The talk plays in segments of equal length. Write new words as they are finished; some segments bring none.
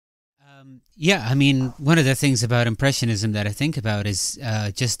Yeah, I mean, one of the things about Impressionism that I think about is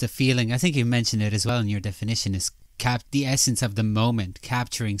just the feeling. I think you mentioned it as well in your definition is the essence of the moment,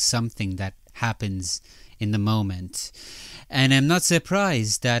 capturing something that happens in the moment. And I'm not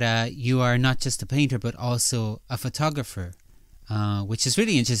surprised that you are not just a painter, but also a photographer, which is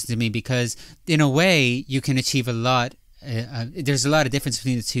really interesting to me because, in a way, you can achieve a lot. There's a lot of difference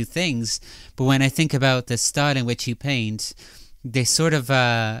between the two things. But when I think about the style in which you paint, they sort of,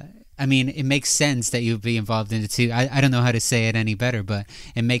 I mean, it makes sense that you would be involved in the two. I don't know how to say it any better, but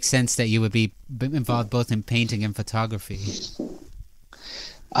it makes sense that you would be involved both in painting and photography.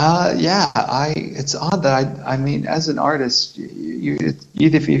 Yeah, it's odd that I mean, as an artist, even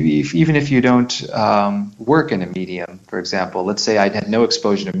if you don't work in a medium, for example, let's say I had no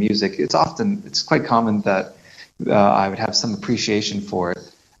exposure to music, it's quite common that I would have some appreciation for it.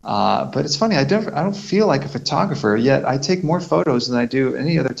 But it's funny, I don't feel like a photographer, yet I take more photos than I do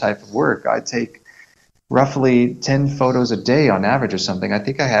any other type of work. I take roughly 10 photos a day on average or something. I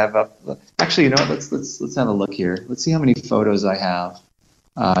think I have actually, you know, let's have a look here. Let's see how many photos I have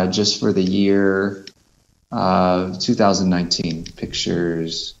just for the year 2019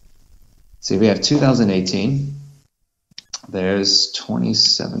 pictures. See, we have 2018. There's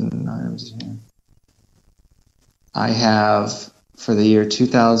 27 items here. I have, for the year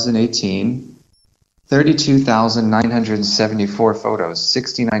 2018, 32,974 photos,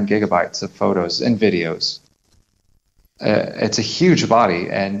 69 gigabytes of photos and videos. It's a huge body,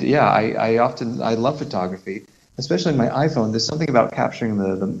 and yeah, I love photography, especially on my iPhone. There's something about capturing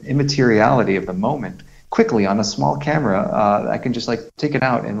the immateriality of the moment quickly on a small camera. I can just like take it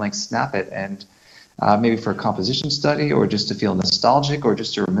out and like snap it, and maybe for a composition study, or just to feel nostalgic, or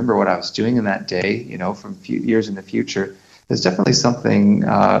just to remember what I was doing in that day, you know, from few years in the future. There's definitely something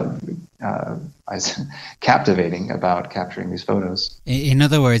captivating about capturing these photos. In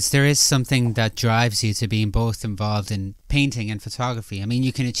other words, there is something that drives you to being both involved in painting and photography. I mean,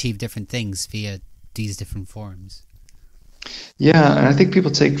 you can achieve different things via these different forms. Yeah, and I think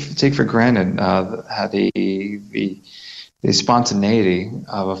people take for granted the spontaneity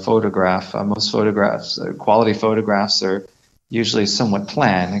of a photograph. Most photographs, quality photographs, are usually somewhat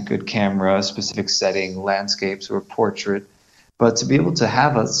planned. A good camera, a specific setting, landscapes, or a portrait. But to be able to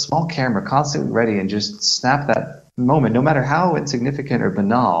have a small camera constantly ready and just snap that moment, no matter how insignificant or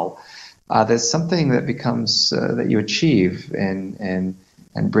banal, there's something that becomes that you achieve in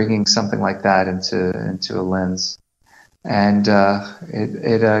bringing something like that into a lens. And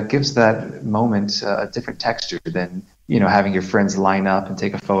it gives that moment a different texture than, you know, having your friends line up and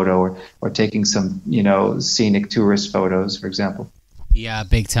take a photo, or taking some, you know, scenic tourist photos, for example. Yeah,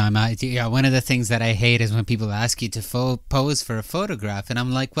 big time. Yeah, one of the things that I hate is when people ask you to pose for a photograph, and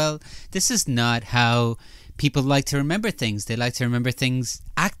I'm like, well, this is not how people like to remember things. They like to remember things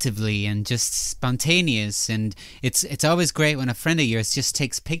actively and just spontaneous, and it's always great when a friend of yours just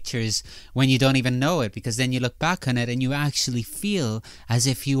takes pictures when you don't even know it, because then you look back on it and you actually feel as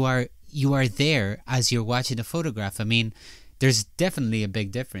if you are there as you're watching the photograph. I mean, there's definitely a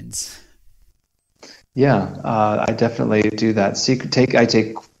big difference. Yeah, I definitely do that. I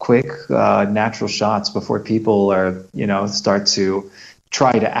take quick, natural shots before people are, you know, start to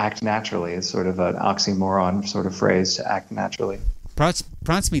try to act naturally. It's sort of an oxymoron sort of phrase, to act naturally.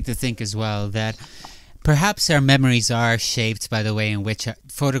 Prompts me to think as well that perhaps our memories are shaped by the way in which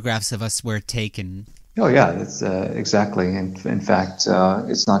photographs of us were taken. Oh yeah, that's exactly. In fact,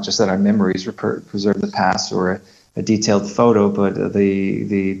 it's not just that our memories preserve the past, or a detailed photo, but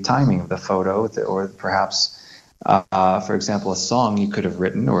the timing of the photo, or perhaps, for example, a song you could have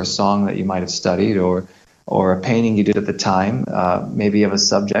written, or a song that you might have studied, or a painting you did at the time, maybe of a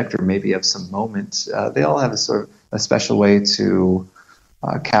subject, or maybe of some moment. They all have a sort of a special way to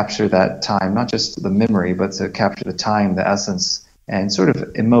capture that time, not just the memory, but to capture the time, the essence, and sort of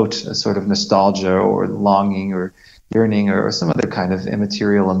emote a sort of nostalgia, or longing, or yearning, or some other kind of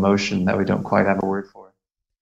immaterial emotion that we don't quite have a word for.